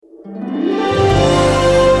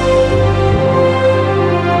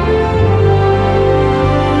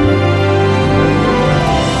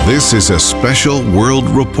This is a special World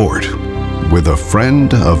Report with A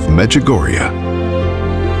Friend of Medjugorje.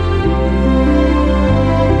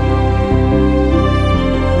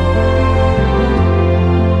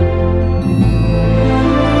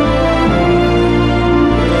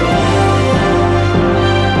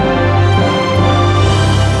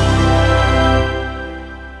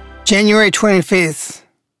 January 25th,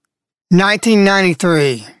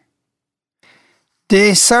 1993.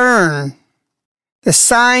 Discern the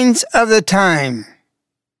signs of the time.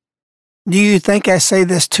 Do you think I say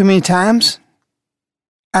this too many times?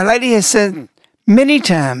 Our Lady has said many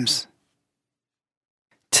times.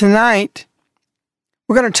 Tonight,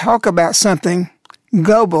 we're going to talk about something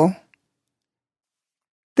global.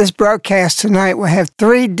 This broadcast tonight will have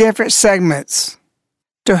 3 different segments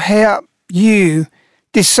to help you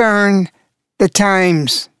discern the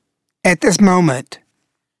times at this moment.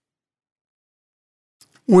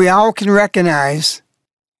 We all can recognize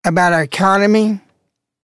about our economy,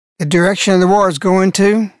 the direction the world is going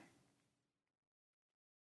to.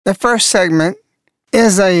 The first segment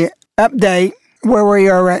is an update where we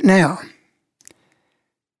are right now.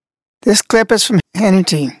 This clip is from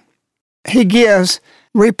Hannity. He gives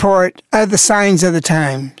a report of the signs of the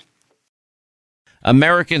time.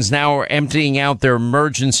 Americans now are emptying out their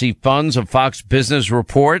emergency funds, a Fox Business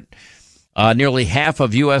report. Nearly half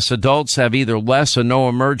of U.S. adults have either less or no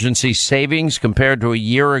emergency savings compared to a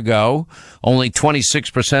year ago. Only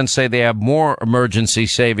 26% say they have more emergency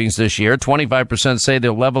savings this year. 25% say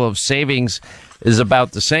their level of savings is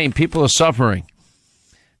about the same. People are suffering.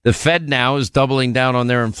 The Fed now is doubling down on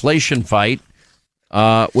their inflation fight,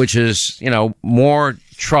 which is, more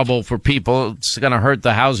trouble for people. It's going to hurt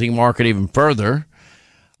the housing market even further.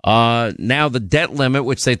 Now the debt limit,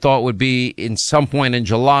 which they thought would be in some point in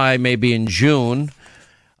July, maybe in June.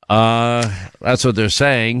 That's what they're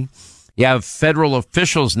saying. You have federal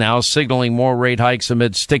officials now signaling more rate hikes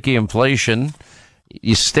amid sticky inflation.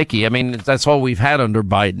 Sticky. I mean, that's all we've had under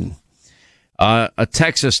Biden. A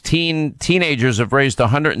Texas teenagers have raised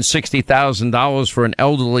 $160,000 for an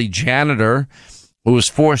elderly janitor who was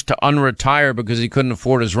forced to unretire because he couldn't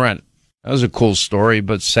afford his rent. That was a cool story,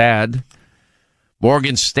 but sad.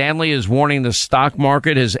 Morgan Stanley is warning the stock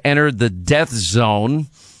market has entered the death zone.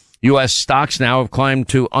 U.S. stocks now have climbed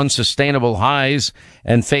to unsustainable highs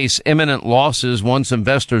and face imminent losses once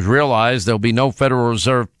investors realize there'll be no Federal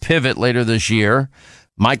Reserve pivot later this year.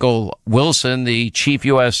 Michael Wilson, the chief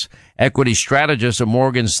U.S. equity strategist at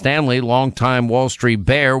Morgan Stanley, longtime Wall Street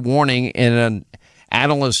bear, warning in an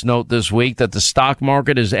analyst note this week that the stock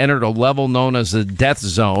market has entered a level known as the death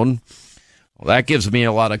zone. Well, that gives me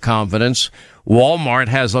a lot of confidence. Walmart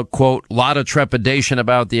has a, quote, lot of trepidation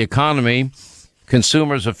about the economy.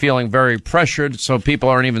 Consumers are feeling very pressured, so people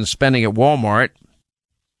aren't even spending at Walmart.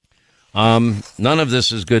 None of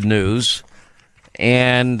this is good news.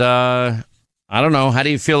 And I don't know. How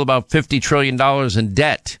do you feel about $50 trillion in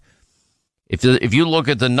debt? If you look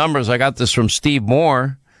at the numbers, I got this from Steve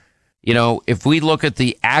Moore. If we look at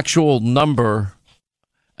the actual number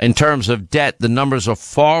in terms of debt, the numbers are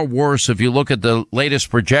far worse if you look at the latest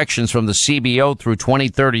projections from the CBO through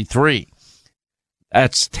 2033.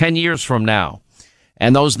 That's 10 years from now.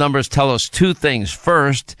 And those numbers tell us 2 things.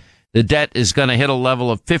 First, the debt is going to hit a level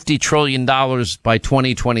of $50 trillion by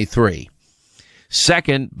 2023.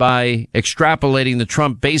 Second, by extrapolating the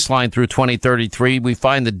Trump baseline through 2033, we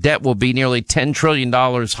find the debt will be nearly $10 trillion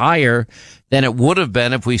higher than it would have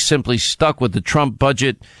been if we simply stuck with the Trump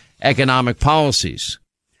budget economic policies.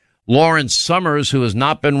 Lawrence Summers, who has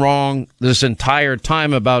not been wrong this entire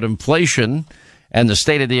time about inflation and the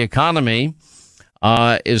state of the economy,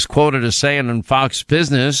 is quoted as saying on Fox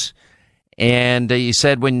Business, and he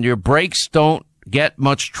said, when your brakes don't get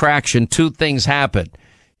much traction, 2 things happen.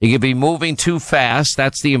 You could be moving too fast.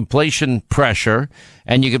 That's the inflation pressure.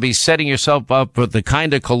 And you could be setting yourself up for the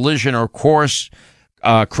kind of collision or crash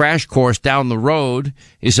course down the road.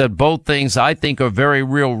 He said both things I think are very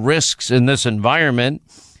real risks in this environment.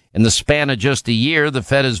 In the span of just a year, the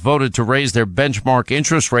Fed has voted to raise their benchmark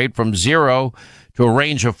interest rate from 0 to a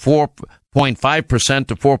range of 4.5%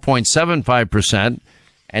 to 4.75%.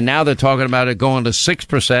 And now they're talking about it going to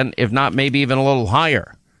 6%, if not maybe even a little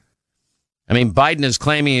higher. I mean, Biden is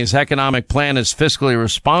claiming his economic plan is fiscally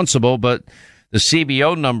responsible, but the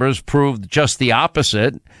CBO numbers proved just the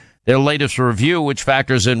opposite. Their latest review, which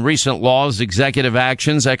factors in recent laws, executive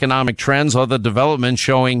actions, economic trends, other developments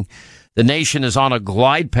showing the nation is on a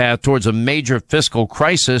glide path towards a major fiscal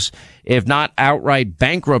crisis, if not outright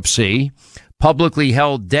bankruptcy. Publicly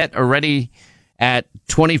held debt already at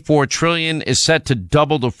 $24 trillion is set to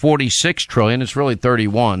double to $46 trillion. It's really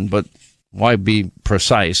 31, but why be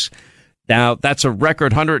precise? Now, that's a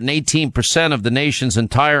record 118% of the nation's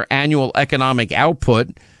entire annual economic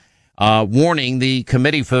output, warning the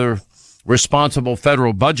Committee for Responsible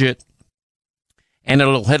Federal Budget. And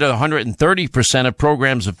it'll hit 130% of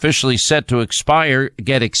programs officially set to expire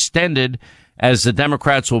get extended, as the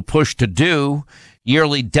Democrats will push to do.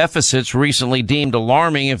 Yearly deficits, recently deemed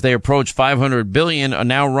alarming if they approach $500 billion, are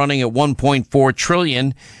now running at $1.4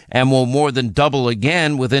 trillion and will more than double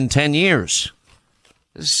again within 10 years.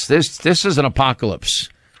 This is an apocalypse.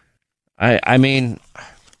 I mean,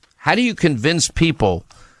 how do you convince people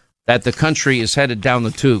that the country is headed down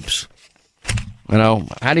the tubes? You know,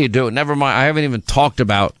 how do you do it? Never mind. I haven't even talked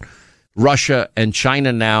about Russia and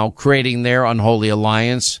China now creating their unholy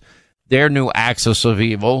alliance, their new axis of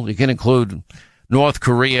evil. You can include North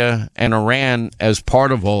Korea and Iran as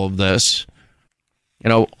part of all of this. You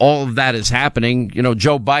know, all of that is happening. You know,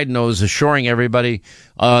 Joe Biden is assuring everybody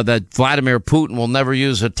that Vladimir Putin will never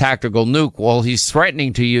use a tactical nuke. Well, he's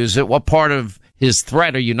threatening to use it. What part of his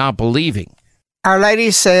threat are you not believing? Our Lady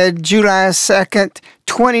said July 2nd,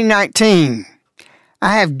 2019,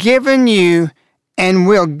 I have given you and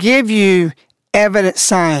will give you evident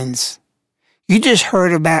signs. You just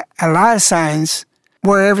heard about a lot of signs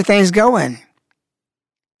where everything's going.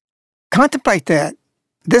 Contemplate that.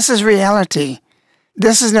 This is reality.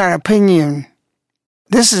 This is not opinion.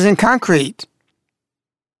 This is in concrete.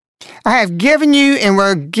 I have given you and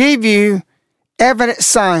will give you evident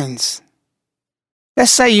signs.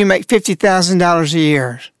 Let's say you make $50,000 a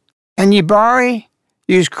year and you borrow,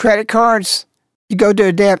 use credit cards, you go to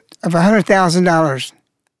a debt of $100,000,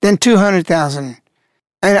 then $200,000,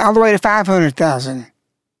 and all the way to $500,000.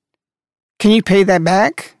 Can you pay that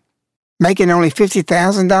back, making only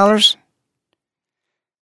 $50,000?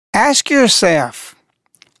 Ask yourself,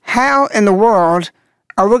 how in the world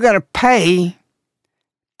are we going to pay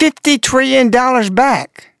 $50 trillion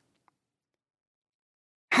back?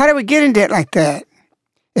 How do we get in debt like that?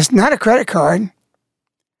 It's not a credit card.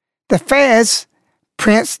 The feds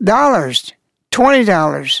prints dollars,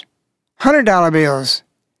 $20, $100 bills.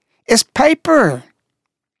 It's paper.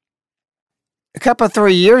 A couple of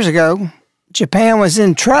 3 years ago, Japan was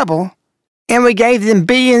in trouble, and we gave them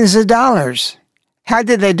billions of dollars. How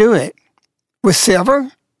did they do it? With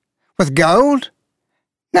silver? With gold?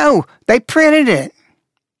 No, they printed it.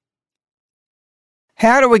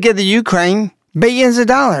 How do we give the Ukraine billions of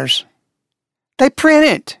dollars? They print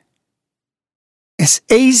it. It's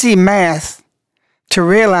easy math to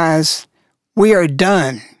realize we are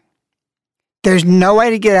done. There's no way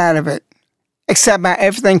to get out of it except by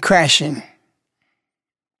everything crashing.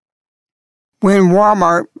 When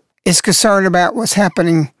Walmart is concerned about what's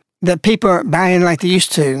happening, that people aren't buying like they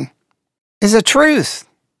used to, is the truth.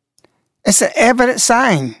 It's an evident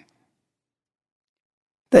sign.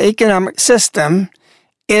 The economic system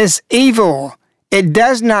is evil. It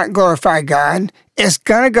does not glorify God. It's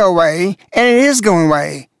going to go away, and it is going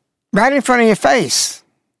away, right in front of your face.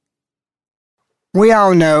 We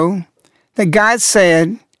all know that God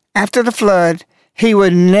said after the flood, He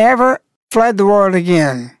would never flood the world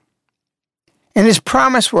again. And His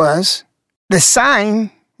promise was, the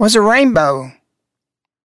sign was a rainbow.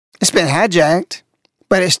 It's been hijacked,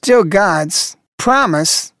 but it's still God's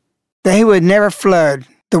promise that He would never flood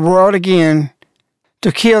the world again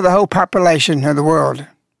to kill the whole population of the world.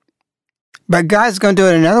 But God's going to do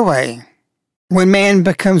it another way. When man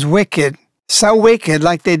becomes wicked, so wicked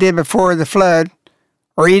like they did before the flood,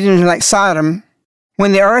 or even like Sodom,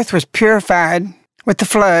 when the earth was purified with the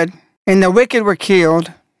flood and the wicked were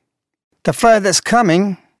killed, the flood that's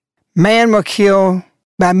coming, man will kill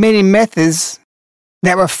by many methods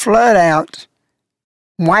that will flood out,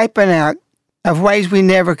 wiping out of ways we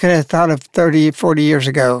never could have thought of 30, 40 years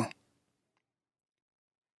ago.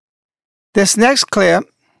 This next clip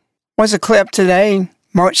was a clip today,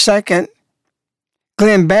 March 2nd.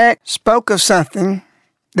 Glenn Beck spoke of something,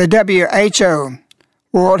 the WHO,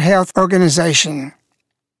 World Health Organization.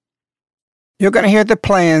 You're going to hear the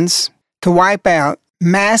plans to wipe out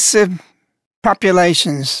massive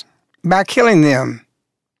populations by killing them.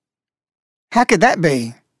 How could that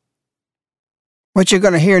be? What you're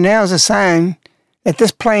going to hear now is a sign that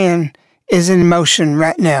this plan is in motion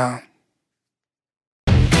right now.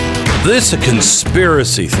 This is a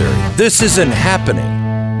conspiracy theory. This isn't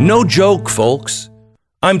happening. No joke, folks.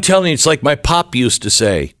 I'm telling you, it's like my pop used to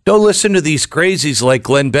say. Don't listen to these crazies like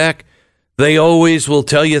Glenn Beck. They always will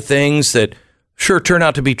tell you things that sure turn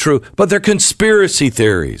out to be true, but they're conspiracy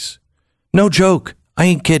theories. No joke. I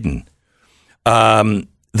ain't kidding.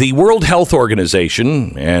 The World Health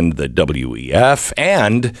Organization and the WEF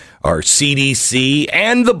and our CDC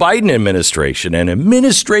and the Biden administration and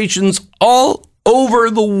administrations all over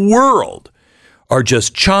the world are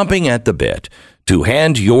just chomping at the bit to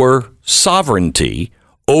hand your sovereignty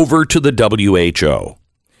over to the WHO.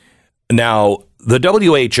 Now, the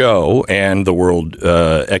WHO and the World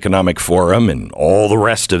Economic Forum and all the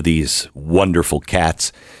rest of these wonderful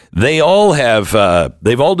cats, they've all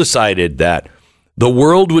decided that the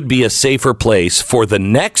world would be a safer place for the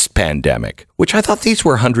next pandemic, which I thought these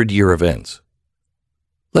were 100-year events.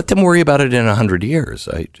 Let them worry about it in 100 years.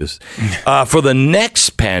 For the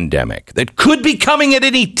next pandemic that could be coming at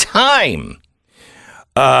any time,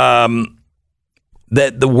 that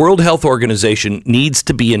the World Health Organization needs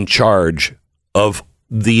to be in charge of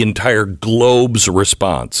the entire globe's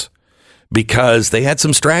response, because they had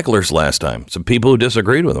some stragglers last time, some people who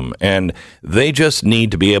disagreed with them, and they just need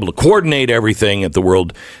to be able to coordinate everything at the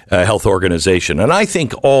World Health Organization. And I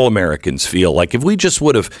think all Americans feel like if we just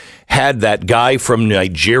would have had that guy from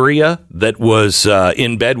Nigeria that was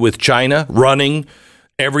in bed with China running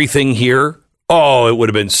everything here, it would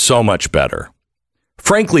have been so much better.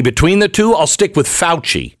 Frankly, between the two, I'll stick with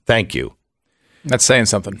Fauci. Thank you. That's saying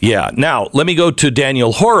something. Yeah. Now, let me go to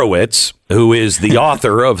Daniel Horowitz, who is the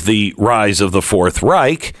author of The Rise of the Fourth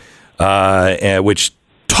Reich, which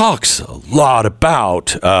talks a lot about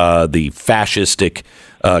the fascistic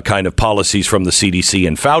kind of policies from the CDC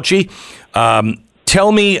and Fauci.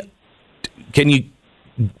 Tell me, can you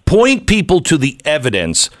point people to the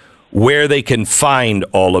evidence where they can find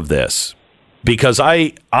all of this? Because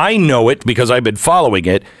I know it because I've been following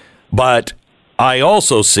it, but I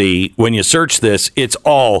also see when you search this, it's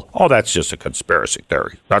all, that's just a conspiracy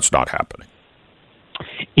theory. That's not happening.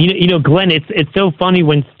 You know, Glenn, it's so funny.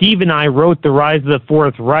 When Steve and I wrote The Rise of the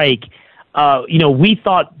Fourth Reich, we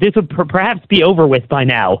thought this would perhaps be over with by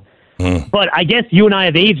now. But I guess you and I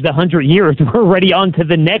have aged 100 years. We're already on to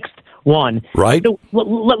the next one. Right. So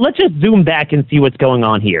let's just zoom back and see what's going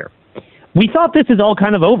on here. We thought this is all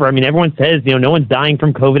kind of over. I mean, everyone says, no one's dying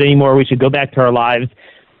from COVID anymore. We should go back to our lives.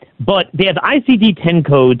 But they have ICD-10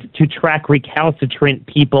 codes to track recalcitrant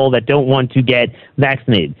people that don't want to get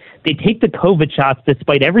vaccinated. They take the COVID shots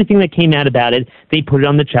despite everything that came out about it. They put it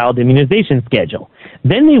on the child immunization schedule.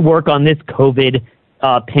 Then they work on this COVID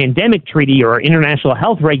pandemic treaty or international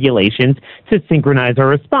health regulations to synchronize our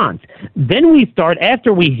response. Then we start,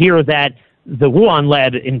 after we hear that the Wuhan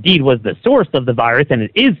lab indeed was the source of the virus and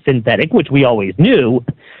it is synthetic, which we always knew,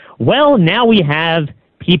 well, now we have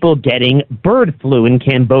people getting bird flu in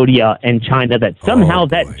Cambodia and China that somehow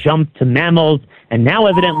that jumped to mammals and now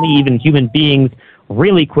evidently even human beings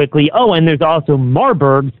really quickly. Oh, and there's also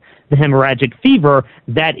Marburg's, the hemorrhagic fever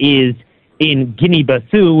that is in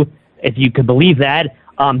Guinea-Bissau, if you could believe that.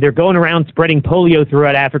 They're going around spreading polio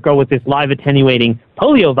throughout Africa with this live attenuating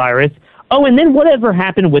polio virus. Oh, and then whatever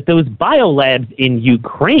happened with those biolabs in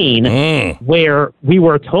Ukraine, where we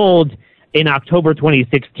were told in October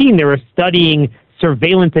 2016 they were studying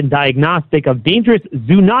surveillance and diagnostic of dangerous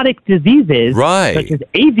zoonotic diseases, such as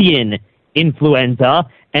avian influenza,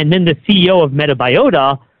 and then the CEO of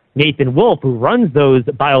Metabiota, Nathan Wolf, who runs those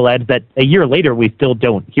biolabs that a year later we still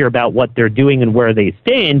don't hear about what they're doing and where they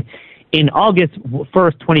stand. In August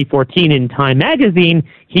 1st, 2014, in Time magazine,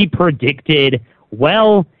 he predicted,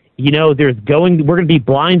 well, we're going to be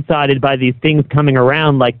blindsided by these things coming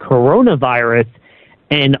around like coronavirus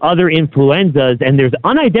and other influenzas, and there's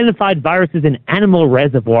unidentified viruses in animal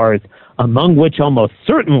reservoirs, among which almost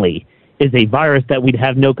certainly is a virus that we'd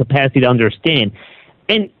have no capacity to understand.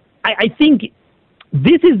 And I think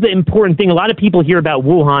this is the important thing. A lot of people hear about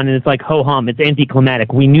Wuhan, and it's like, ho-hum, it's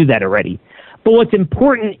anticlimactic. We knew that already. But what's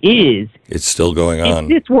important is it's still going on. If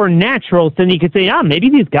this were natural, then you could say, maybe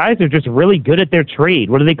these guys are just really good at their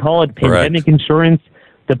trade. What do they call it? Pandemic insurance,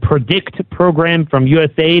 the PREDICT program from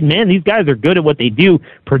USAID. Man, these guys are good at what they do,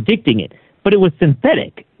 predicting it. But it was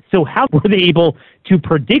synthetic. So how were they able to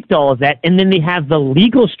predict all of that? And then they have the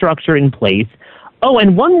legal structure in place. Oh,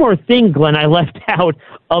 and one more thing, Glenn, I left out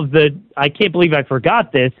of I can't believe I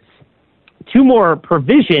forgot this, 2 more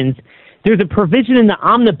provisions. There's a provision in the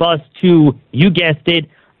omnibus to, you guessed it,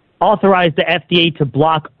 authorize the FDA to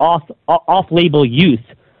block off-label use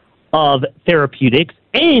of therapeutics,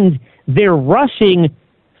 and they're rushing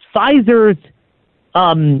Pfizer's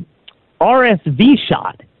RSV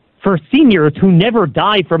shot for seniors who never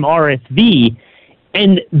die from RSV.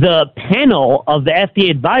 And the panel of the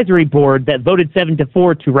FDA advisory board that voted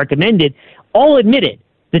 7-4 to recommend it all admitted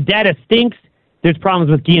the data stinks. There's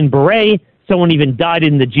problems with Guillain-Barré. Someone even died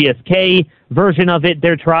in the GSK version of it,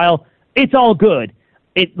 their trial. It's all good.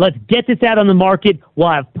 Let's get this out on the market. We'll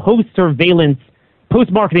have post-marketing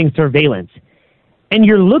surveillance. And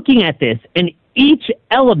you're looking at this, and each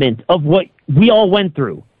element of what we all went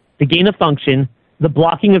through, the gain of function, the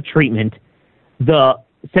blocking of treatment, the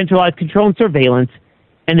centralized control and surveillance,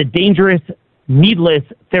 and the dangerous, needless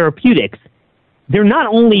therapeutics, they're not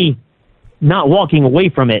only not walking away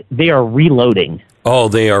from it, they are reloading. Oh,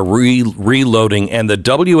 they are reloading. And the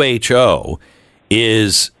WHO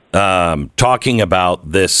is talking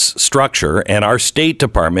about this structure, and our State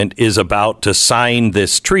Department is about to sign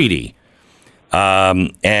this treaty.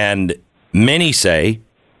 And many say,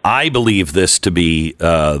 I believe this to be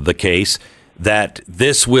the case, that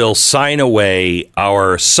this will sign away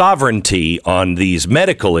our sovereignty on these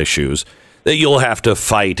medical issues that you'll have to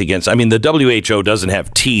fight against. I mean, the WHO doesn't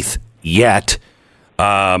have teeth yet,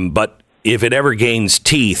 but if it ever gains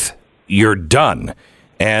teeth, you're done.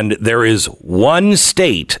 And there is one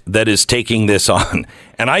state that is taking this on.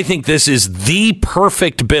 And I think this is the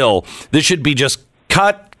perfect bill. This should be just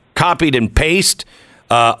cut, copied, and paste,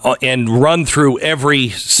 and run through every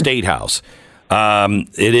state house.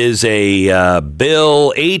 It is a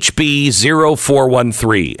bill HB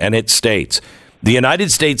 0413, and it states, the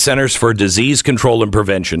United States Centers for Disease Control and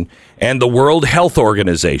Prevention and the World Health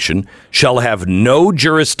Organization shall have no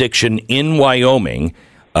jurisdiction in Wyoming,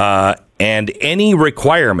 and any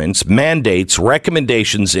requirements, mandates,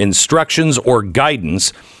 recommendations, instructions, or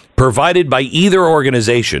guidance provided by either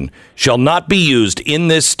organization shall not be used in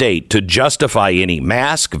this state to justify any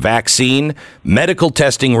mask, vaccine, medical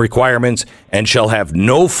testing requirements, and shall have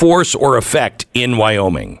no force or effect in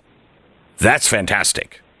Wyoming. That's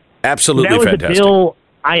fantastic. Absolutely fantastic. That was a bill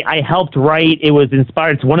I helped write. It was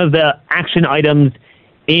inspired. It's one of the action items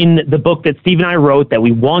in the book that Steve and I wrote, that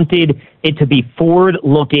we wanted it to be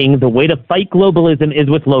forward-looking. The way to fight globalism is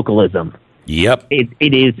with localism. Yep.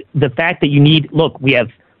 It is the fact that you need, look, we have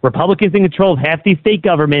Republicans in control of half these state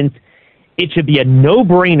governments. It should be a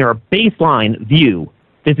no-brainer baseline view.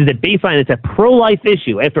 This is a baseline. It's a pro-life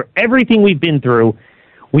issue. After everything we've been through,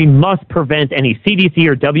 we must prevent any CDC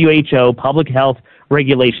or WHO public health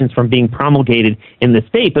regulations from being promulgated in the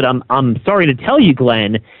state. But I'm sorry to tell you,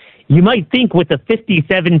 Glenn, you might think with a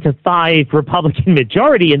 57-5 Republican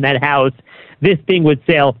majority in that House, this thing would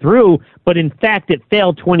sail through. But in fact, it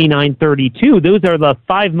failed 29-32. Those are the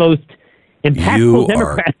five most impactful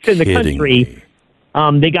Democrats in the country.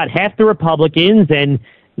 They got half the Republicans and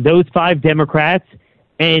those five Democrats.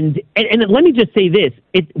 And let me just say this.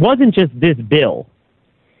 It wasn't just this bill.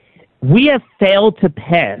 We have failed to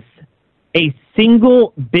pass a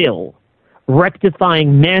single bill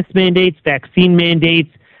rectifying mask mandates, vaccine mandates,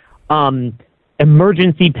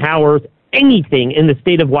 emergency powers, anything in the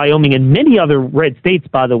state of Wyoming and many other red states,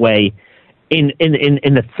 by the way, in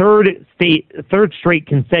the third straight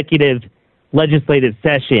consecutive legislative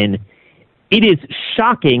session. It is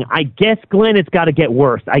shocking. I guess, Glenn, it's got to get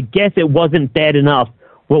worse. I guess it wasn't bad enough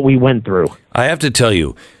what we went through. I have to tell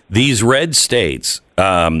you, these red states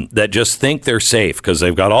that just think they're safe because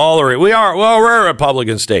they've got all the we're a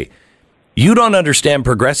Republican state. You don't understand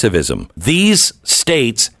progressivism. These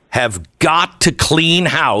states have got to clean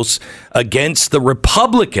house against the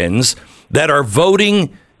Republicans that are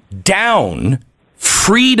voting down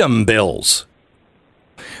freedom bills.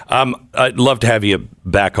 I'd love to have you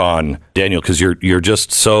back on, Daniel, because you're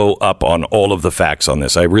just so up on all of the facts on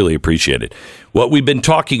this. I really appreciate it. What we've been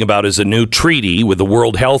talking about is a new treaty with the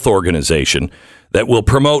World Health Organization that will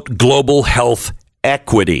promote global health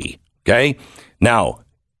equity. Okay? Now,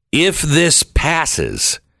 if this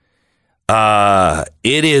passes, it'll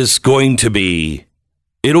be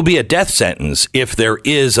a death sentence if there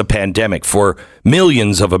is a pandemic for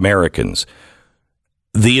millions of Americans.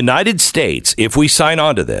 The United States, if we sign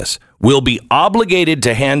on to this, will be obligated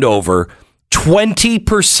to hand over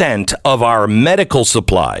 20% of our medical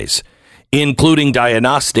supplies, including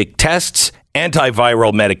diagnostic tests,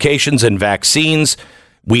 antiviral medications, and vaccines.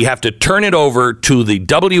 We have to turn it over to the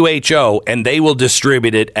WHO, and they will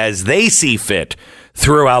distribute it as they see fit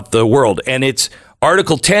throughout the world. And it's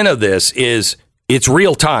Article 10 of this is it's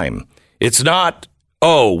real time. It's not,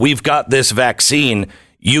 oh, we've got this vaccine.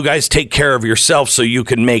 You guys take care of yourself so you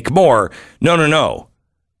can make more. No.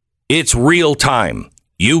 It's real time.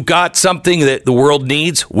 You got something that the world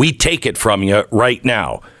needs. We take it from you right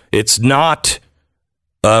now. It's not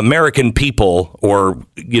American people or,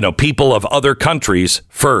 people of other countries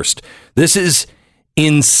first. This is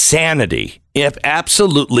insanity.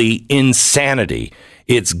 Absolutely insanity.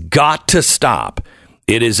 It's got to stop.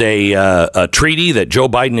 It is a treaty that Joe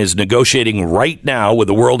Biden is negotiating right now with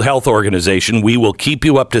the World Health Organization. We will keep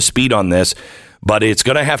you up to speed on this, but it's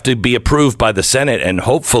going to have to be approved by the Senate, and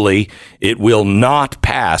hopefully it will not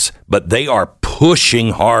pass, but they are pushing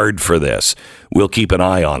hard for this. We'll keep an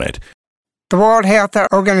eye on it. The World Health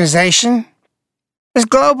Organization is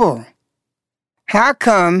global. How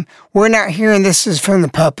come we're not hearing this is from the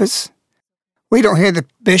puppets? We don't hear the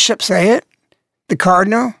bishop say it, the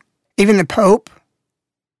cardinal, even the pope.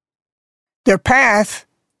 Their path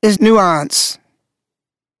is nuance.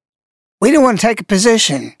 We don't want to take a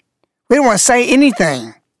position. We don't want to say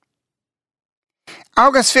anything.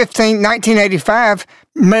 August 15, 1985,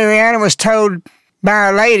 Mariana was told by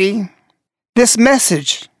Our Lady this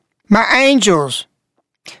message: "My angels,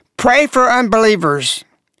 pray for unbelievers.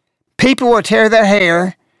 People will tear their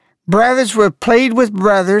hair. Brothers will plead with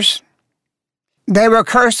brothers. They will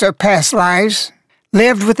curse their past lives,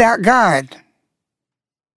 lived without God.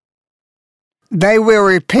 They will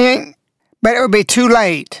repent, but it will be too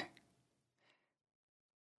late."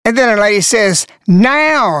 And then Our Lady says,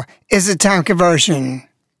 now is the time of conversion.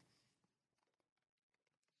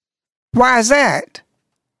 Why is that?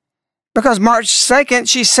 Because March 2nd,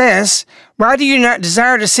 she says, why do you not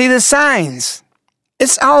desire to see the signs?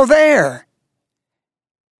 It's all there.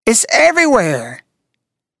 It's everywhere.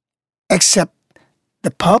 Except the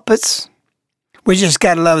puppets. We just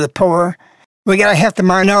got to love the poor. We got to help the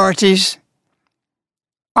minorities.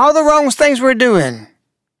 All the wrong things we're doing.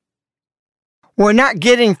 We're not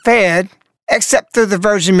getting fed except through the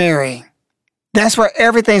Virgin Mary. That's where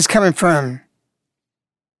everything's coming from.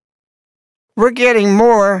 We're getting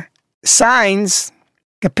more signs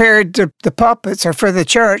compared to the puppets or for the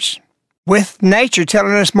church, with nature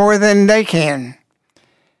telling us more than they can.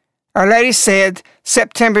 Our Lady said,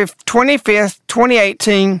 September 25th,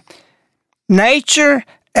 2018, nature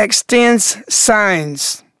extends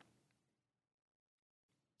signs.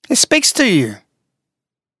 It speaks to you.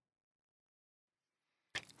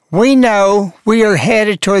 We know we are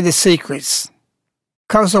headed toward the secrets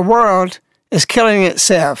because the world is killing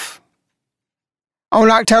itself.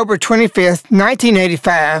 On October 25th,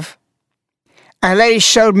 1985, Our Lady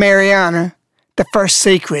showed Mariana the first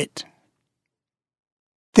secret.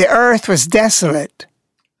 The earth was desolate.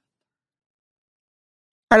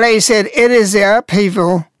 Our Lady said, it is the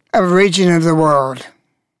upheaval of a region of the world.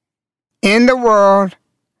 In the world,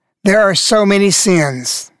 there are so many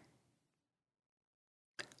sins.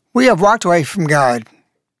 We have walked away from God.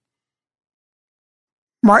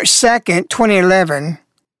 March 2nd, 2011,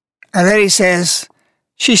 Our Lady says,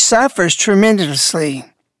 she suffers tremendously.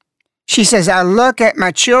 She says, I look at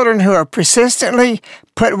my children who are persistently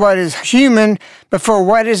put what is human before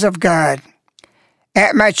what is of God.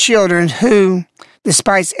 At my children who,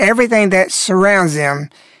 despite everything that surrounds them,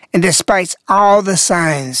 and despite all the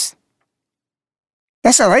signs.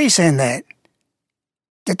 That's Our Lady saying that.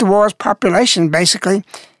 That the world's population, basically,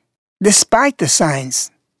 despite the signs.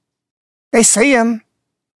 They see them.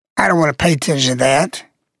 I don't want to pay attention to that.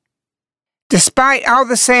 Despite all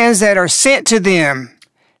the signs that are sent to them,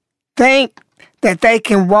 think that they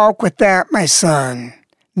can walk without my son.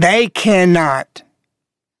 They cannot.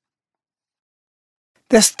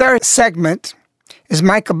 This third segment is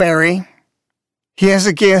Michael Berry. He has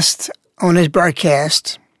a guest on his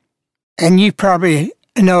broadcast, and you probably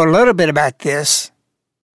know a little bit about this,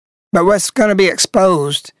 but what's going to be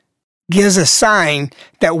exposed gives a sign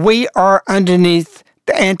that we are underneath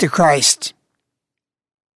the Antichrist.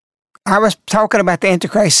 I was talking about the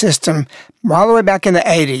Antichrist system all the way back in the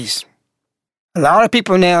 80s. A lot of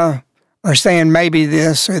people now are saying maybe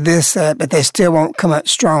this or this, but they still won't come up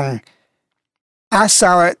strong. I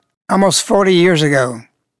saw it almost 40 years ago.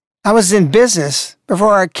 I was in business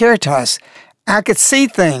before I had Caritas. I could see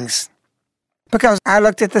things because I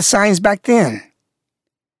looked at the signs back then.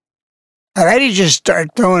 Our Lady just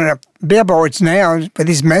started throwing up billboards now with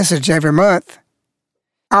these messages every month.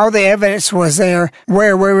 All the evidence was there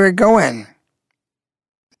where we were going.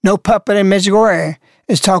 No puppet in Medjugorje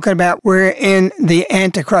is talking about we're in the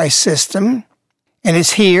Antichrist system, and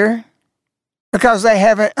it's here because they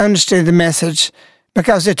haven't understood the message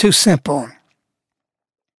because they're too simple.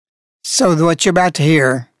 So what you're about to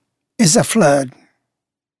hear is a flood.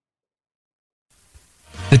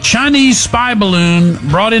 The Chinese spy balloon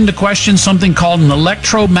brought into question something called an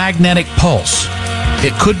electromagnetic pulse.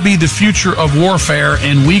 It could be the future of warfare,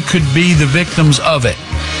 and we could be the victims of it.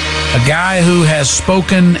 A guy who has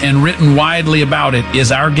spoken and written widely about it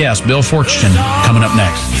is our guest, Bill Fortune, coming up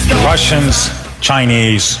next. Russians,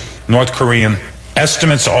 Chinese, North Korean,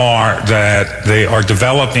 estimates are that they are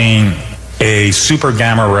developing a super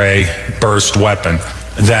gamma ray burst weapon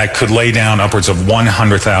that could lay down upwards of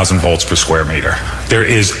 100,000 volts per square meter. There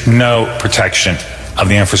is no protection of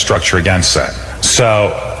the infrastructure against that.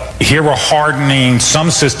 So here we're hardening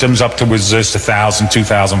some systems up to resist 1,000,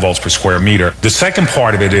 2,000 volts per square meter. The second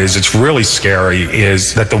part of it is, it's really scary,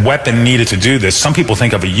 is that the weapon needed to do this, some people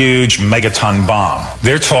think of a huge megaton bomb.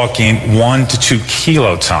 They're talking 1 to 2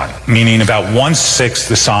 kiloton, meaning about 1/6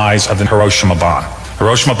 the size of the Hiroshima bomb.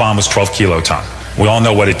 Hiroshima bomb was 12 kiloton. We all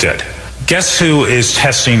know what it did. Guess who is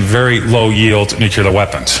testing very low-yield nuclear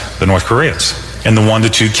weapons? The North Koreans, in the 1 to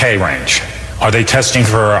 2K range. Are they testing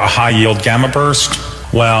for a high-yield gamma burst?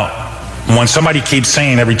 Well, when somebody keeps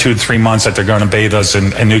saying every 2 to 3 months that they're going to bathe us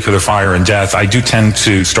in nuclear fire and death, I do tend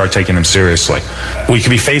to start taking them seriously. We could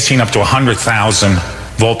be facing up to 100,000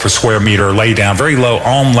 volt per square meter laydown, very low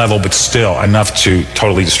ohm level, but still enough to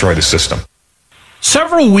totally destroy the system.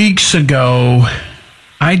 Several weeks ago,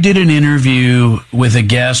 I did an interview with a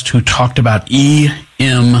guest who talked about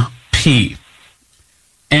EMP.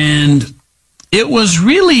 And it was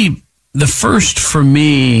really the first for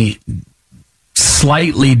me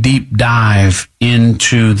slightly deep dive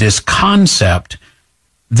into this concept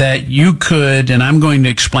that you could, and I'm going to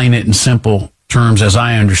explain it in simple terms as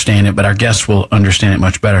I understand it, but our guests will understand it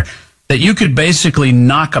much better, that you could basically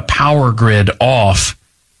knock a power grid off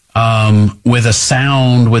with a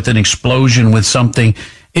sound, with an explosion, with something.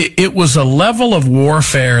 It was a level of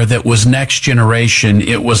warfare that was next generation.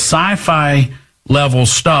 It was sci-fi level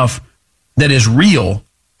stuff that is real,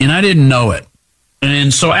 and I didn't know it.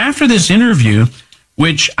 And so after this interview,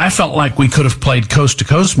 which I felt like we could have played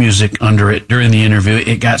coast-to-coast music under it during the interview,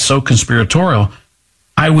 it got so conspiratorial,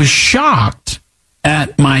 I was shocked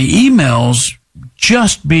at my emails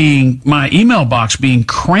my email box being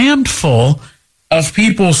crammed full of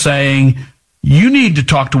people saying, you need to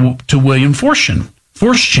talk to William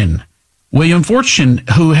Forstchen. William Forstchen,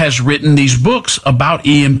 who has written these books about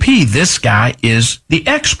EMP. This guy is the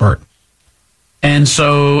expert. And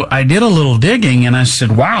so I did a little digging and I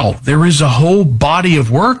said, wow, there is a whole body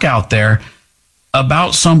of work out there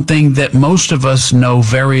about something that most of us know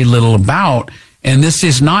very little about. And this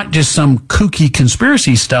is not just some kooky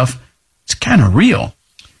conspiracy stuff. It's kind of real.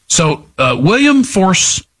 So William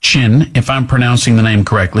Forstchen, if I'm pronouncing the name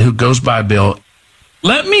correctly, who goes by Bill,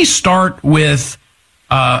 let me start with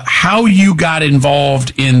how you got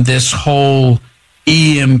involved in this whole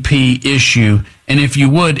EMP issue. And if you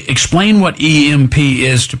would, explain what EMP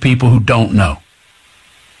is to people who don't know.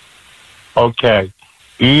 Okay.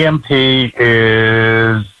 EMP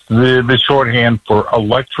is the shorthand for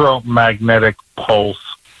electromagnetic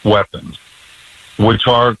pulse weapons, which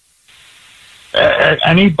are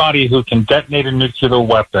anybody who can detonate a nuclear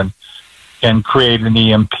weapon can create an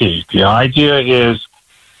EMP. The idea is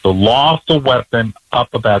to loft the weapon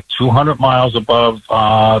up about 200 miles above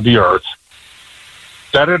the Earth,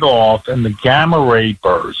 set it off, and the gamma ray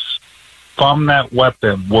bursts from that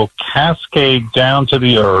weapon will cascade down to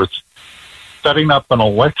the Earth, setting up an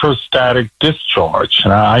electrostatic discharge.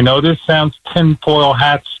 And I know this sounds tinfoil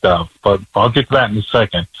hat stuff, but I'll get to that in a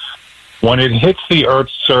second. When it hits the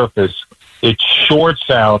Earth's surface, it shorts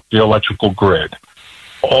out the electrical grid.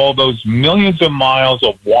 All those millions of miles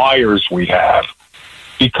of wires we have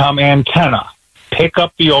become antenna, pick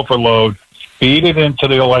up the overload, feed it into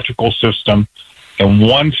the electrical system, and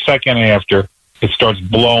 1 second after, it starts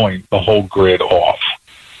blowing the whole grid off.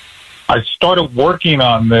 I started working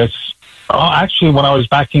on this actually when I was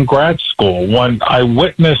back in grad school, when I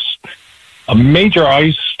witnessed a major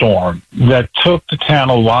ice storm that took the town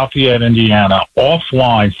of Lafayette, Indiana,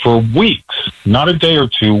 offline for weeks, not a day or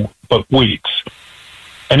two, but weeks.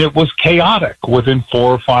 And it was chaotic within 4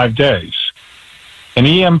 or 5 days. An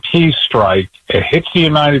EMP strike, it hits the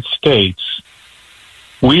United States,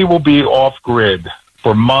 we will be off grid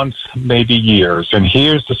for months, maybe years. And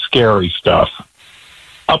here's the scary stuff.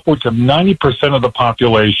 Upwards of 90% of the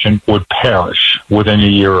population would perish within a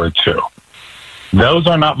year or two. Those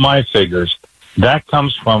are not my figures. That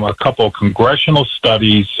comes from a couple of congressional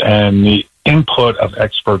studies and the input of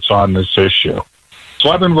experts on this issue. So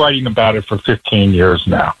I've been writing about it for 15 years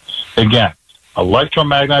now. Again,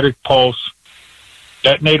 electromagnetic pulse,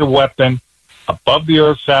 detonate a weapon above the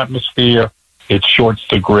Earth's atmosphere, it shorts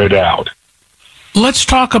the grid out. Let's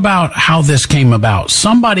talk about how this came about.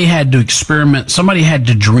 Somebody had to experiment. Somebody had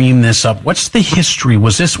to dream this up. What's the history?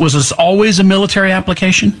 Was this always a military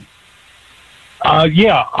application? How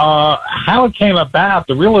it came about,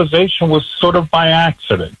 the realization was sort of by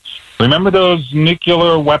accident. Remember those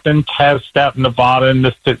nuclear weapon tests out in Nevada in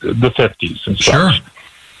the 50s and such? Sure.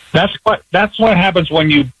 That's what happens when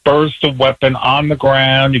you burst a weapon on the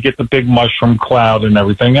ground. You get the big mushroom cloud and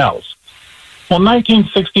everything else. Well, in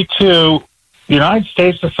 1962, the United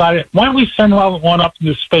States decided, why don't we send one up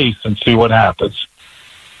into space and see what happens?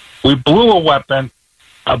 We blew a weapon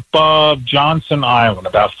above Johnson Island,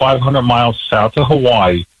 about 500 miles south of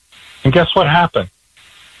Hawaii. And guess what happened?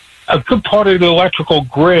 A good part of the electrical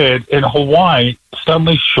grid in Hawaii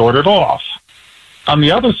suddenly shorted off. On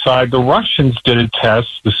the other side, the Russians did a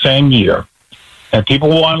test the same year. And people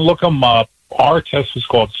want to look them up. Our test was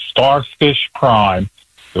called Starfish Prime.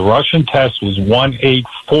 The Russian test was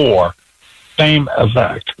 184. Same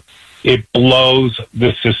effect. It blows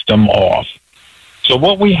the system off. So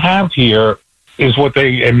what we have here is what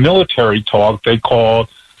they, in military talk, they call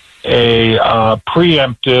a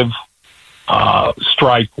preemptive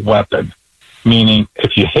strike weapon, meaning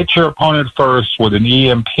if you hit your opponent first with an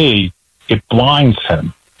EMP, it blinds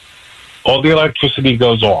him. All the electricity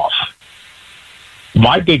goes off.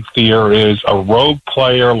 My big fear is a rogue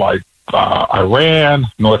player like Iran,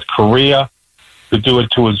 North Korea, could do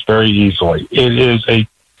it to us very easily. It is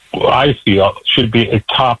I feel, should be a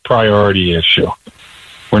top priority issue.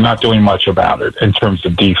 We're not doing much about it in terms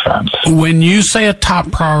of defense. When you say a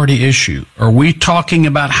top priority issue, are we talking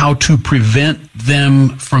about how to prevent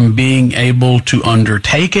them from being able to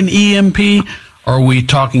undertake an EMP? Or are we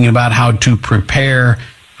talking about how to prepare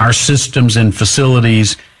our systems and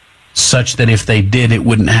facilities such that if they did, it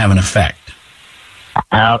wouldn't have an effect?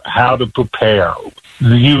 How to prepare.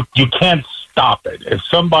 You can't stop it. If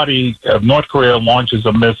somebody, if North Korea launches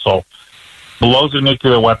a missile, blows a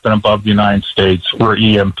nuclear weapon above the United States, we're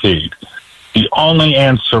EMP'd. The only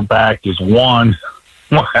answer back is one,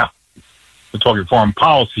 well, we're talking foreign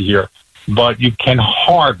policy here, but you can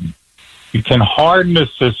harden. You can harden the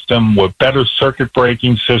system with better circuit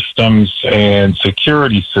breaking systems and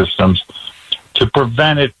security systems to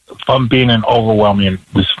prevent it from being an overwhelming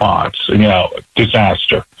response,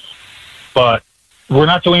 disaster. But we're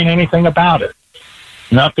not doing anything about it.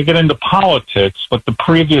 Not to get into politics, but the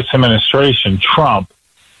previous administration, Trump,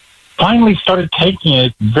 finally started taking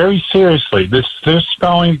it very seriously. This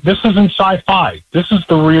isn't sci-fi. This is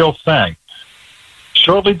the real thing.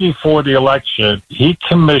 Shortly before the election, he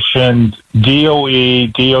commissioned DOE,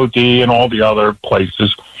 DOD, and all the other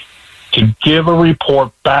places to give a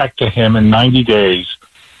report back to him in 90 days.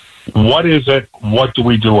 What is it? What do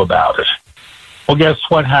we do about it? Well, guess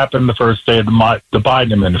what happened the first day of the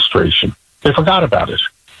Biden administration? They forgot about it.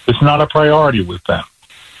 It's not a priority with them.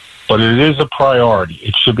 But it is a priority.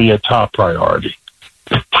 It should be a top priority.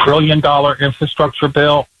 The $1 trillion infrastructure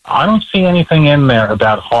bill, I don't see anything in there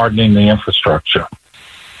about hardening the infrastructure.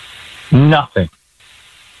 Nothing.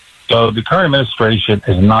 So the current administration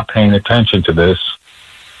is not paying attention to this.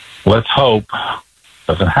 Let's hope it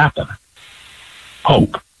doesn't happen.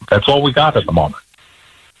 Hope. That's all we got at the moment.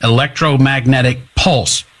 Electromagnetic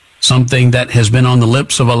pulse, something that has been on the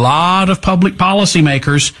lips of a lot of public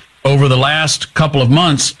policymakers over the last couple of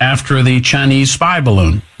months after the Chinese spy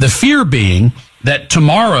balloon. The fear being that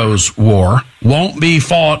tomorrow's war won't be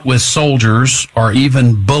fought with soldiers or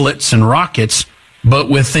even bullets and rockets, but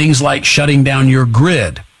with things like shutting down your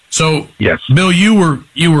grid. So, yes. Bill, you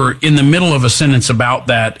were in the middle of a sentence about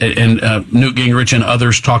that, and Newt Gingrich and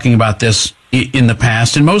others talking about this in the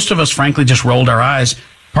past, and most of us, frankly, just rolled our eyes,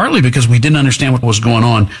 partly because we didn't understand what was going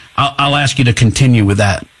on. I'll ask you to continue with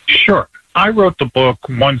that. Sure. I wrote the book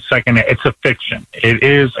 1 second. It's a fiction. It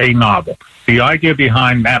is a novel. The idea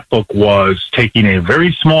behind that book was taking a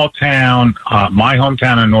very small town, my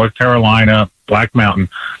hometown in North Carolina, Black Mountain.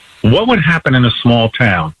 What would happen in a small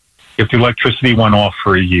town if the electricity went off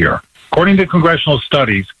for a year? According to congressional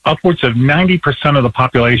studies, upwards of 90% of the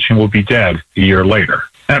population will be dead a year later.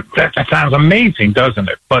 That sounds amazing, doesn't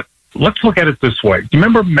it? But let's look at it this way. Do you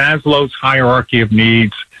remember Maslow's hierarchy of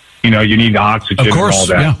needs? You need oxygen and all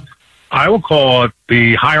that. Yeah. I will call it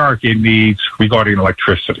the hierarchy of needs regarding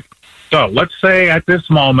electricity. So let's say at this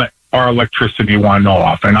moment our electricity went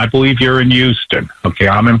off, and I believe you're in Houston. Okay,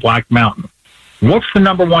 I'm in Black Mountain. What's the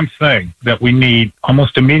number one thing that we need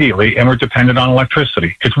almost immediately, and we're dependent on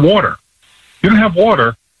electricity? It's water. You don't have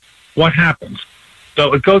water, what happens?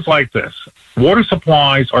 So it goes like this. Water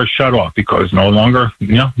supplies are shut off because no longer,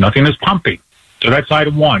 nothing is pumping. So that's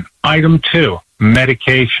item one. Item two,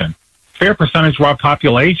 medication. Fair percentage of our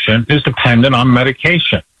population is dependent on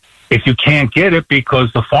medication. If you can't get it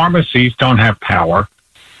because the pharmacies don't have power,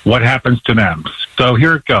 what happens to them? So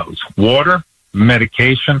here it goes. Water,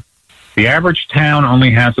 medication. The average town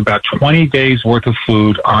only has about 20 days worth of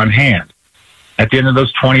food on hand. At the end of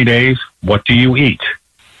those 20 days, what do you eat?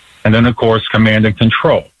 And then, of course, command and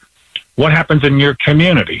control. What happens in your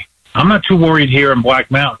community? I'm not too worried here in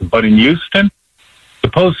Black Mountain, but in Houston,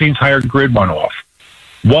 suppose the entire grid went off.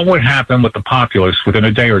 What would happen with the populace within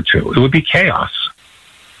a day or two? It would be chaos.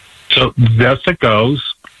 So thus it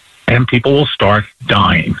goes, and people will start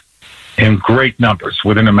dying in great numbers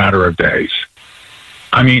within a matter of days.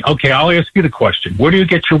 I mean, okay, I'll ask you the question. Where do you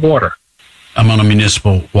get your water? I'm on a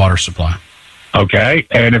municipal water supply. Okay,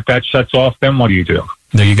 and if that shuts off, then what do you do?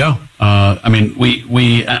 There you go. I'm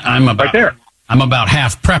about right there. I'm about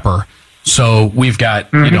half prepper. So we've got,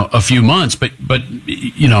 a few months, but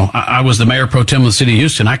I was the mayor pro tem of the city of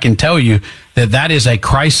Houston. I can tell you that is a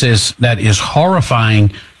crisis that is horrifying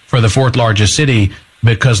for the fourth largest city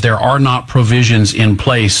because there are not provisions in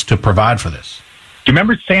place to provide for this. Do you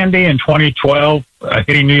remember Sandy in 2012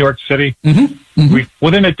 hitting New York City?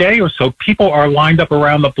 Within a day or so, people are lined up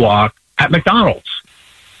around the block at McDonald's.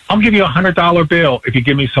 I'll give you $100 bill if you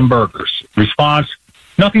give me some burgers. Response,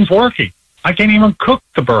 nothing's working. I can't even cook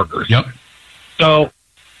the burgers. Yep. So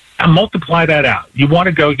I multiply that out. You want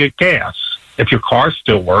to go get gas. If your car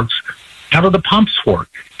still works, how do the pumps work?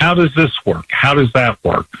 How does this work? How does that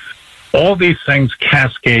work? All these things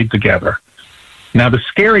cascade together. Now, the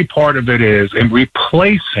scary part of it is in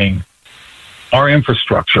replacing our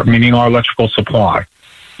infrastructure, meaning our electrical supply.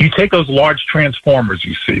 You take those large transformers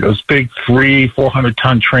you see, those big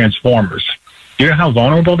 400-ton transformers. You know how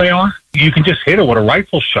vulnerable they are? You can just hit it with a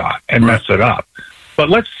rifle shot and mess it up. But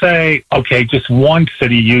let's say, okay, just one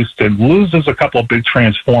city, Houston, loses a couple of big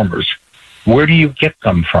transformers. Where do you get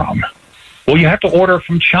them from? Well, you have to order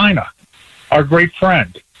from China, our great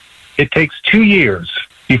friend. It takes 2 years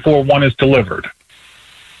before one is delivered.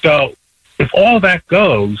 So if all that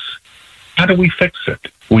goes, how do we fix it?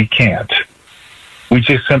 We can't. We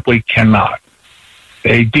just simply cannot.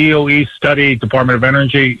 A DOE study, Department of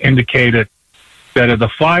Energy, indicated that of the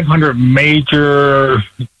 500 major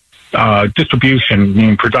distribution,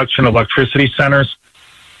 meaning production electricity centers,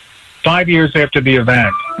 5 years after the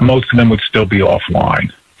event, most of them would still be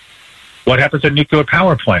offline. What happens at nuclear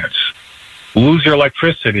power plants? Lose your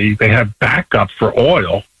electricity. They have backup for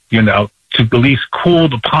oil, to at least cool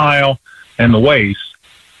the pile and the waste.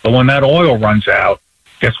 But when that oil runs out,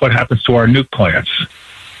 guess what happens to our nuke plants?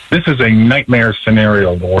 This is a nightmare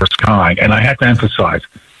scenario of the worst kind. And I have to emphasize,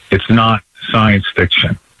 it's not science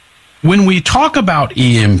fiction. When we talk about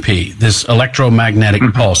EMP, this electromagnetic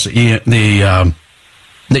pulse, that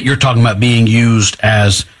you're talking about being used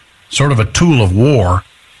as sort of a tool of war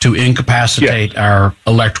to incapacitate our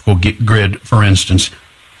electrical grid, for instance,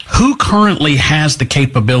 who currently has the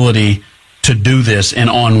capability to do this and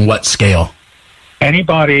on what scale?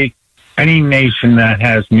 Anybody, any nation that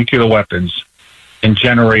has nuclear weapons can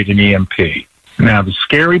generate an EMP. Now, the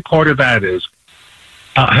scary part of that is,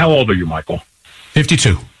 how old are you, Michael?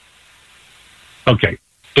 52. Okay.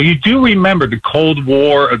 So you do remember the Cold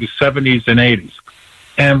War of the 70s and 80s.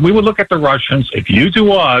 And we would look at the Russians. If you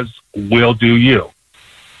do us, we'll do you.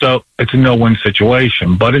 So it's a no-win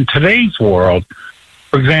situation. But in today's world,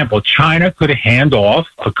 for example, China could hand off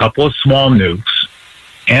a couple of small nukes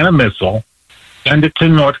and a missile, send it to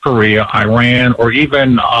North Korea, Iran, or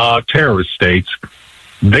even terrorist states.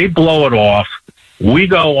 They blow it off. We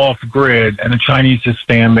go off grid, and the Chinese just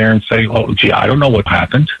stand there and say, oh, gee, I don't know what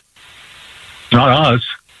happened. Not us.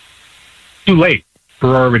 Too late.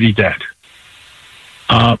 We're already dead.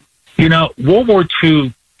 World War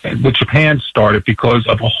II with Japan started because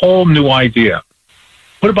of a whole new idea.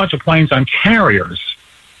 Put a bunch of planes on carriers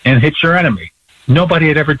and hit your enemy. Nobody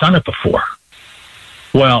had ever done it before.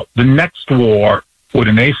 Well, the next war with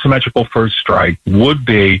an asymmetrical first strike would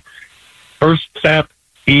be first step,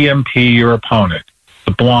 EMP your opponent,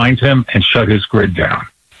 to blind him and shut his grid down.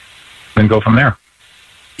 Then go from there.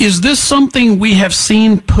 Is this something we have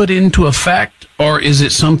seen put into effect, or is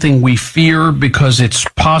it something we fear because it's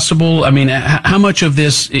possible? I mean, how much of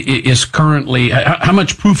this is currently, how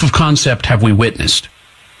much proof of concept have we witnessed?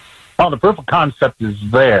 Well, the proof of concept is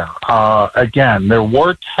there. Again, there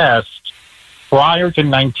were tests prior to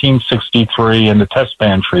 1963 in the Test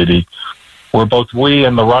Ban Treaty, where both we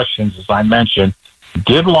and the Russians, as I mentioned,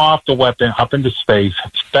 did loft a weapon up into space,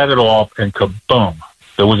 set it off, and kaboom,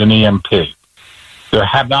 there was an EMP. There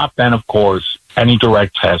have not been, of course, any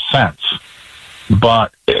direct tests since,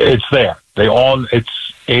 but it's there. The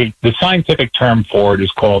scientific term for it is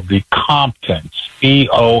called the Compton,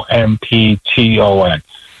 Compton,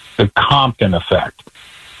 the Compton effect.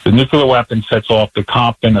 The nuclear weapon sets off the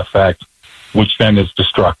Compton effect, which then is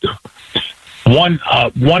destructive. One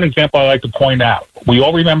example I like to point out: we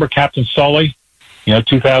all remember Captain Sully,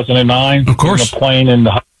 2009, of course, the plane in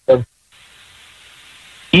the.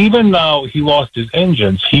 Even though he lost his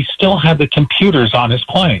engines, he still had the computers on his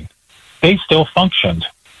plane. They still functioned.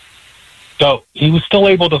 So he was still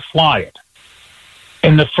able to fly it.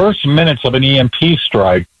 In the first minutes of an EMP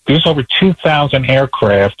strike, there's over 2,000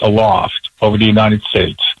 aircraft aloft over the United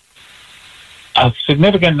States. A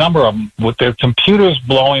significant number of them, with their computers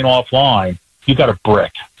blowing offline, you got a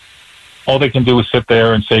brick. All they can do is sit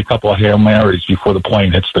there and say a couple of Hail Marys before the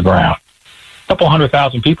plane hits the ground. A couple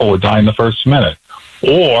 100,000 people would die in the first minute.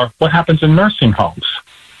 Or what happens in nursing homes?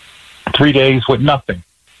 3 days with nothing.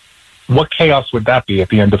 what chaos would that be at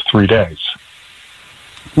the end of 3 days?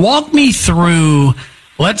 Walk me through,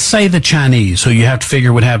 let's say the Chinese, who you have to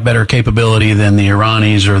figure would have better capability than the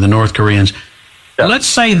Iranis or the North Koreans. Yeah. Let's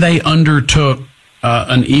say they undertook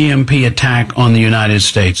an EMP attack on the United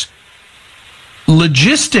States.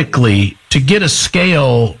 Logistically, to get a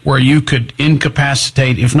scale where you could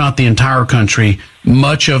incapacitate, if not the entire country,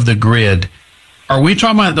 much of the grid, are we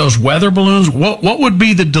talking about those weather balloons? What would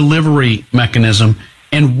be the delivery mechanism,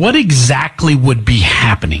 and what exactly would be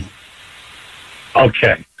happening?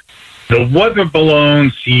 Okay. The weather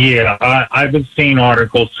balloons, yeah, I've been seeing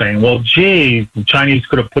articles saying, well, gee, the Chinese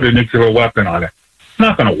could have put a nuclear weapon on it. It's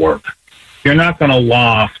not going to work. You're not going to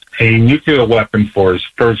loft a nuclear weapon for his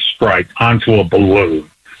first strike onto a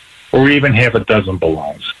balloon, or even half a dozen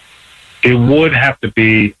balloons. It would have to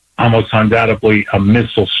be almost undoubtedly a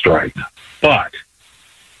missile strike. But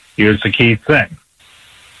here's the key thing.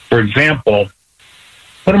 For example,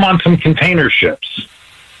 put them on some container ships.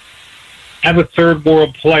 Have a third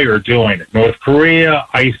world player doing it. North Korea,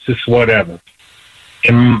 ISIS, whatever.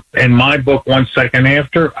 In my book, 1 Second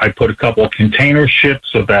After, I put a couple of container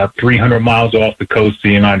ships about 300 miles off the coast of the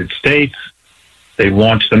United States. They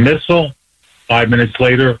launch the missile. 5 minutes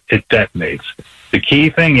later, it detonates. The key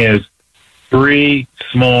thing is 3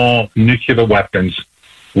 small nuclear weapons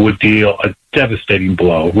would deal a devastating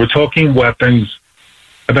blow. We're talking weapons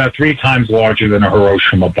about 3 times larger than a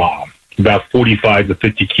Hiroshima bomb, about 45 to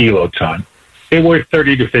 50 kiloton. They weigh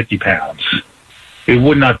 30 to 50 pounds. It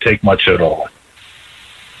would not take much at all.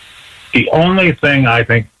 The only thing I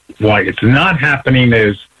think why it's not happening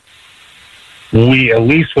is we at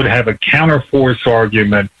least would have a counterforce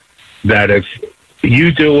argument that if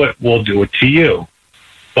you do it, we'll do it to you.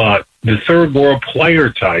 But the third world player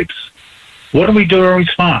types, what do we do in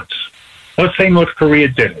response? Let's say North Korea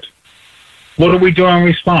did it. What do we do in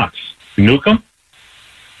response? Nuke them?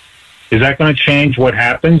 Is that going to change what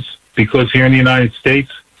happens? Because here in the United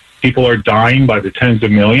States, people are dying by the tens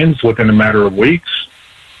of millions within a matter of weeks.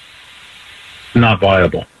 Not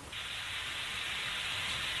viable.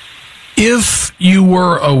 If you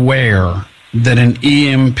were aware that an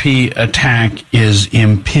EMP attack is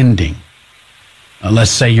impending,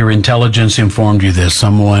 let's say your intelligence informed you this,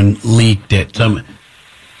 someone leaked it,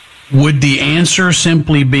 would the answer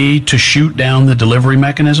simply be to shoot down the delivery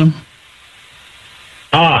mechanism?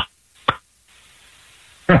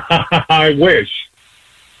 I wish.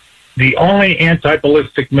 The only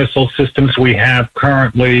anti-ballistic missile systems we have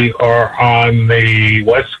currently are on the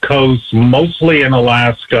West Coast, mostly in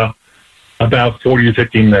Alaska, about 40 or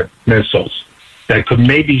 50 missiles that could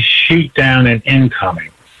maybe shoot down an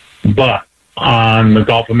incoming. But on the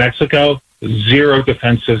Gulf of Mexico, 0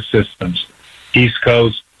 defensive systems. East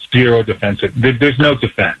Coast, 0 defensive. There's no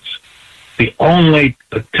defense. The only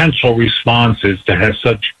potential response is to have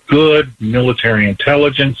such good military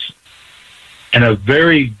intelligence and a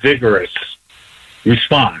very vigorous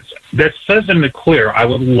response that says in the clear. I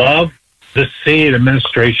would love to see an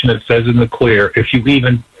administration that says in the clear, if you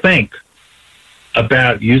even think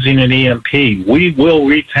about using an EMP, we will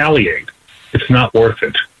retaliate. It's not worth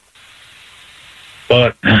it.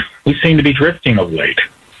 But we seem to be drifting of late.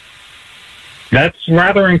 That's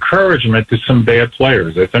rather encouragement to some bad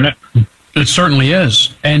players, isn't it? It certainly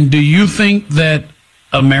is. And do you think that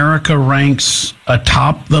America ranks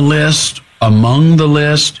atop the list, among the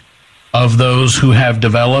list of those who have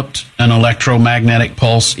developed an electromagnetic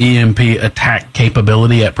pulse EMP attack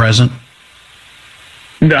capability at present?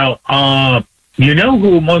 No. You know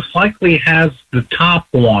who most likely has the top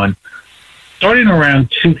one? Starting around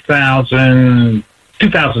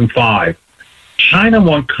 2005, China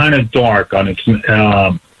went kind of dark on its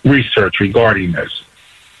research regarding this.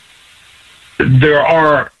 There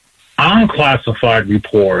are unclassified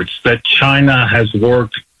reports that China has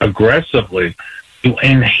worked aggressively to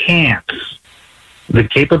enhance the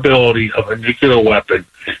capability of a nuclear weapon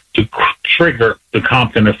to trigger the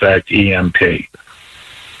Compton effect EMP.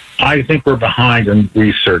 I think we're behind in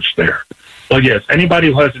research there. But yes,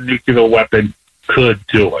 anybody who has a nuclear weapon could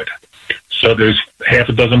do it. So there's half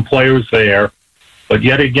a dozen players there. But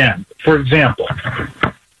yet again, for example,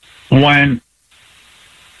 when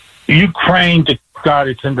Ukraine got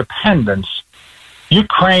its independence,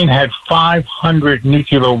 Ukraine had 500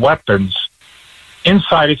 nuclear weapons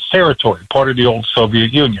inside its territory, part of the old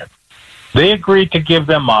Soviet Union. They agreed to give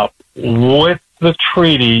them up with the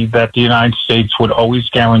treaty that the United States would always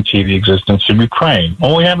guarantee the existence of Ukraine.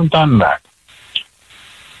 Well, we haven't done that.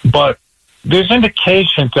 But there's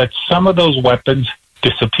indications that some of those weapons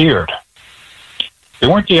disappeared. They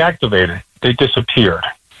weren't deactivated. They disappeared.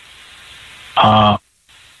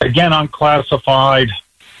 Again, unclassified.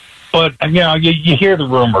 But, you know, you hear the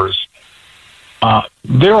rumors.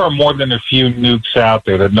 there are more than a few nukes out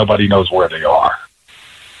there that nobody knows where they are.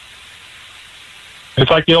 It's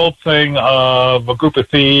like the old thing of a group of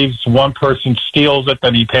thieves. One person steals it,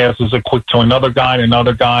 then he passes it quick to another guy, and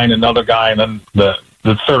another guy, and another guy, and then the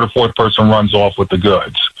third or fourth person runs off with the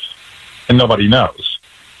goods, and nobody knows.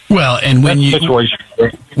 Well, and when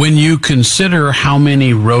you consider how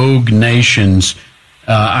many rogue nations,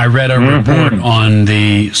 I read a report on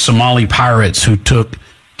the Somali pirates who took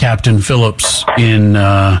Captain Phillips in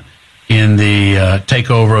the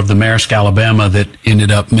takeover of the Maersk, Alabama, that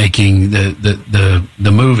ended up making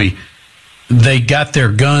the movie. They got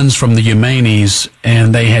their guns from the Yemenis,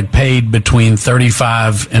 and they had paid between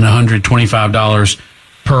 $35 and $125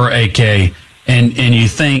 per AK. And you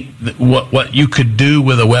think what you could do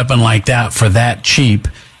with a weapon like that for that cheap,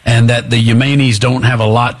 and that the Yemenis don't have a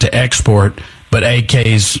lot to export, but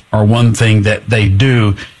AKs are one thing that they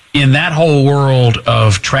do. In that whole world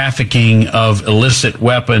of trafficking of illicit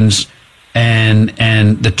weapons and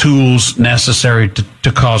the tools necessary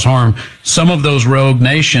to cause harm, some of those rogue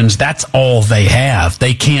nations, that's all they have.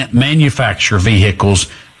 They can't manufacture vehicles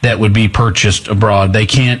that would be purchased abroad. They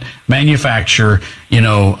can't manufacture,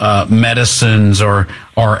 medicines or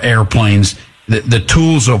airplanes. The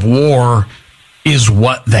tools of war is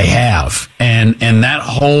what they have. And that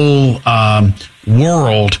whole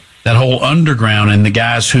world, that whole underground, and the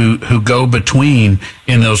guys who go between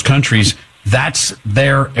in those countries, that's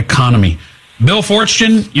their economy. Bill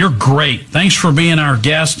Fortune, you're great. Thanks for being our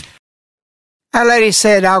guest. Our Lady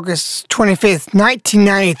said August 25th,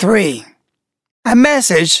 1993. A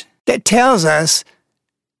message that tells us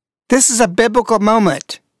this is a biblical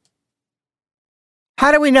moment.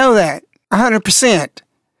 How do we know that? 100%.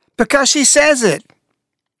 Because she says it.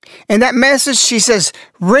 In that message, she says,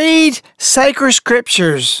 read sacred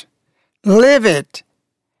scriptures, live it,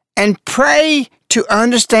 and pray to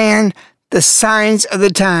understand the signs of the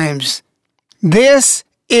times. This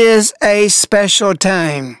is a special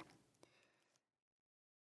time.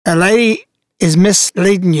 A lady is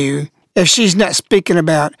misleading you if she's not speaking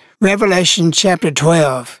about Revelation chapter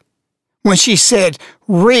 12, when she said,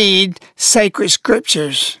 read sacred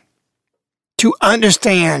scriptures to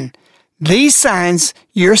understand these signs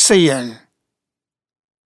you're seeing.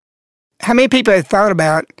 How many people have thought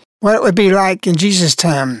about what it would be like in Jesus'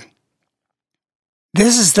 time?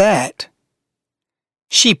 This is that.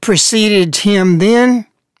 She preceded him then,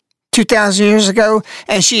 2,000 years ago,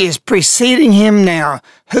 and she is preceding him now.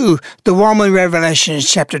 Who? The woman, Revelation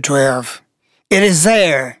chapter 12. It is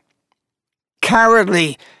there.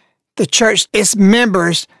 Cowardly, the church, its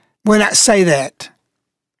members will not say that.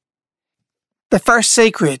 The first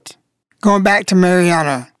secret, going back to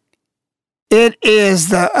Mariana, it is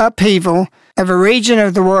the upheaval of a region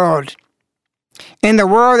of the world. In the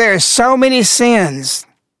world, there are so many sins.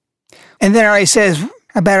 And then he says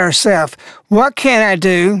about herself, what can I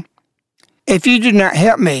do if you do not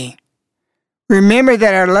help me? Remember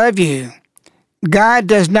that I love you. God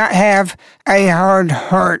does not have a hard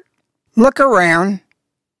heart. Look around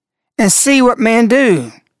and see what men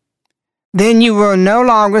do. Then you will no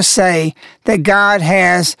longer say that God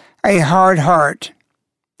has a hard heart.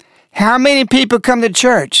 How many people come to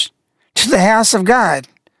church, to the house of God,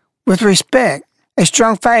 with respect, a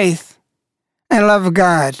strong faith, and love of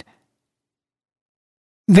God?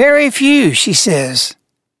 Very few, she says.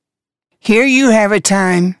 Here you have a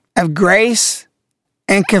time of grace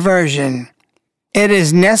and conversion. It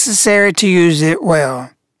is necessary to use it well.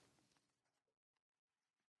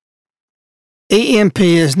 EMP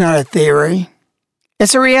is not a theory.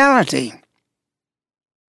 It's a reality.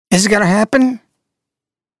 Is it going to happen?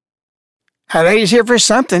 Our Lady's here for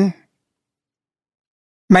something.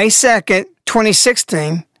 May 2nd,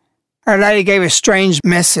 2016, Our Lady gave a strange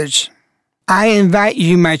message. I invite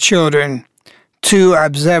you, my children, to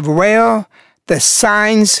observe well the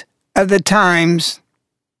signs of the times,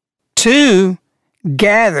 to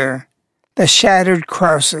gather the shattered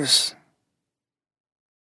crosses.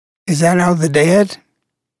 Is that all the dead?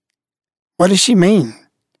 What does she mean?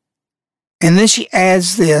 And then she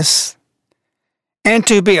adds this, and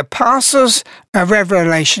to be apostles of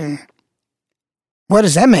revelation. What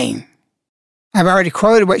does that mean? I've already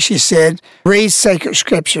quoted what she said. Read sacred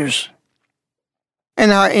scriptures.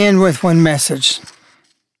 And I'll end with one message.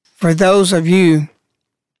 For those of you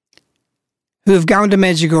who have gone to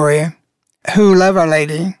Medjugorje, who love Our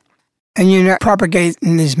Lady, and you're not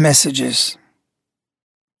propagating these messages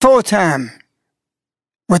full time,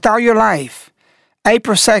 with all your life,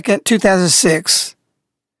 April 2nd, 2006,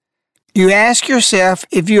 you ask yourself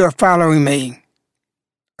if you are following me.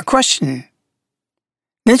 A question.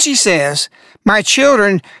 Then she says, my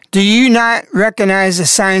children, do you not recognize the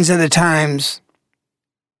signs of the times?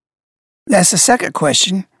 That's the second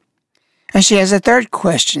question. And she has a third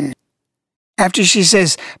question. After she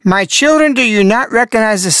says, "My children, do you not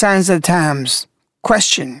recognize the signs of the times?"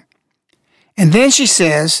 Question. And then she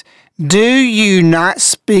says, "Do you not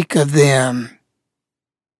speak of them?"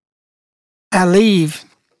 I leave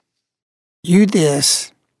you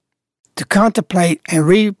this to contemplate and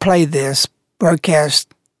replay this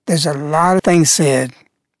broadcast. There's a lot of things said.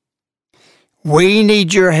 We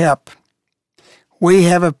need your help. We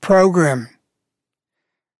have a program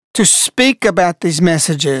to speak about these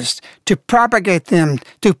messages, to propagate them,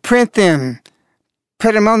 to print them,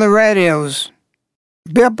 put them on the radios,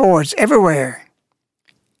 billboards everywhere.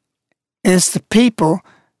 And it's the people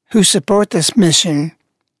who support this mission,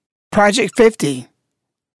 Project 50,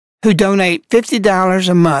 who donate $50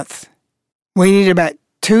 a month. We need about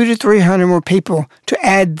 200 to 300 more people to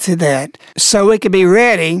add to that so we can be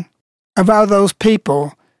ready of all those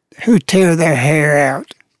people who tear their hair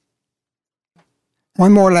out.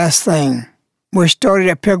 One more last thing. We started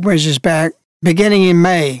our pilgrimages back beginning in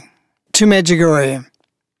May to Medjugorje.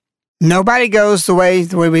 Nobody goes the way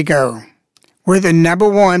we go. We're the number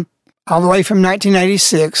one all the way from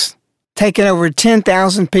 1986, taking over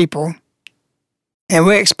 10,000 people, and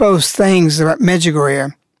we expose things about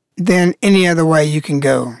Medjugorje than any other way you can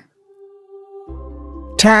go.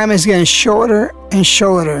 Time is getting shorter and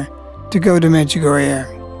shorter to go to Medjugorje.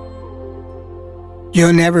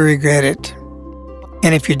 You'll never regret it.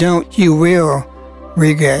 And if you don't, you will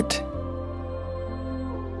regret.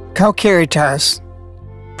 Call Caritas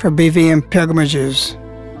for BVM pilgrimages.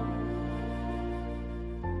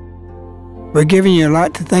 We're giving you a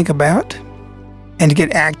lot to think about and to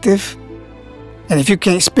get active. And if you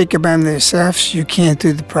can't speak about them yourselves, you can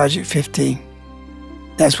through the Project 50.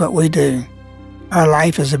 That's what we do. Our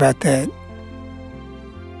life is about that.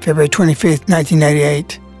 February 25th,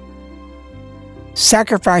 1988.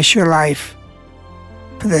 Sacrifice your life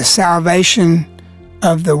for the salvation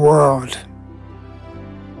of the world.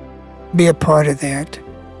 Be a part of that.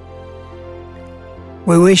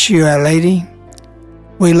 We wish you, Our Lady.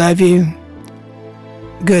 We love you.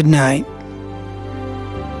 Good night.